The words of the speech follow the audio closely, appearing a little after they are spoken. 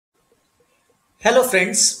Hello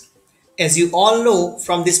friends, as you all know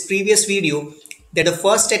from this previous video that the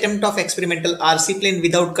first attempt of experimental RC plane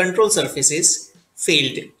without control surfaces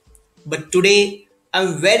failed. But today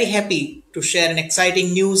I'm very happy to share an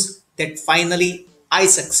exciting news that finally I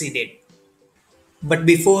succeeded. But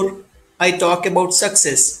before I talk about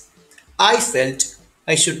success, I felt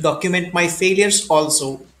I should document my failures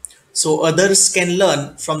also so others can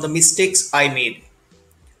learn from the mistakes I made.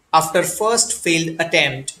 After first failed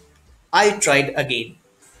attempt, I tried again.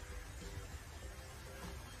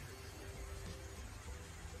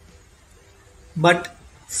 But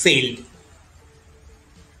failed.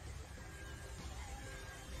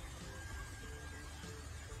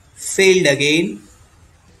 Failed again.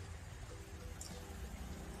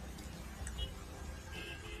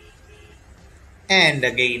 And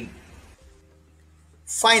again.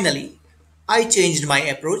 Finally, I changed my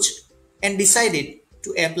approach and decided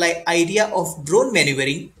to apply idea of drone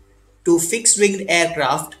maneuvering to fixed-winged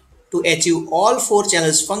aircraft to achieve all four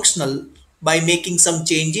channels functional by making some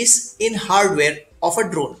changes in hardware of a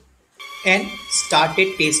drone and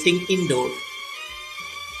started testing indoor.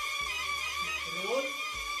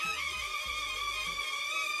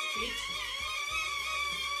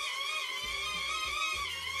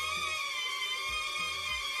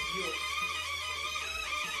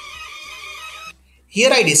 Here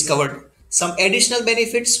I discovered some additional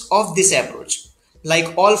benefits of this approach,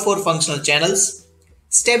 like all four functional channels,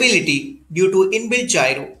 stability due to inbuilt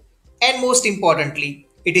gyro, and most importantly,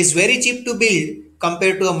 it is very cheap to build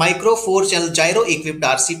compared to a micro 4-channel gyro equipped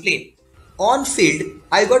RC plane. On field,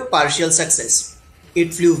 I got partial success.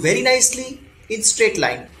 It flew very nicely in straight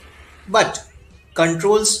line, but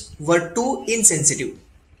controls were too insensitive.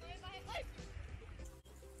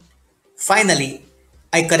 Finally,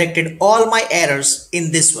 I corrected all my errors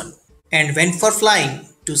in this one and went for flying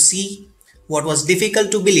to see what was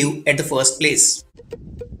difficult to believe at the first place.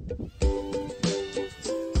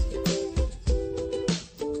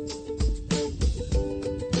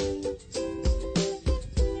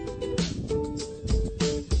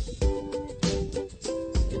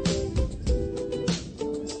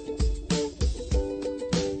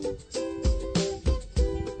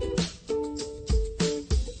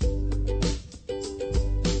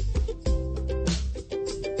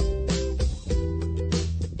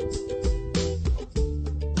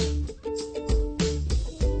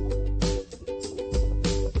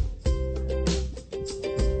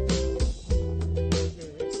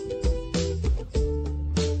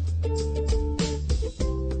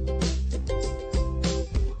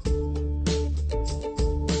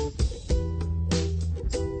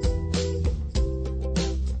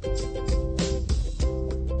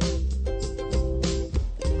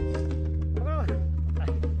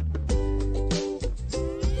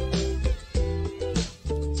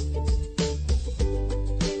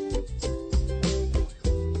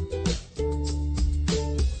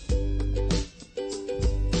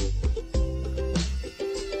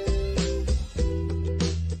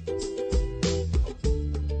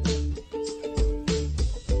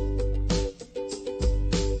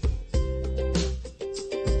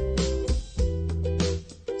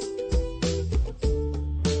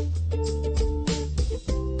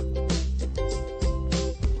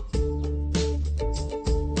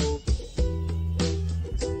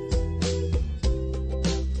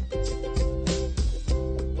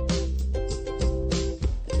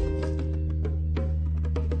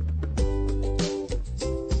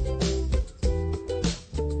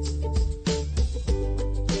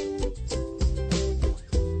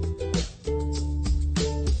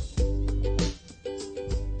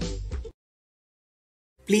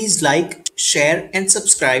 Please like, share and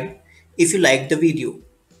subscribe if you liked the video.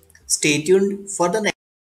 Stay tuned for the next.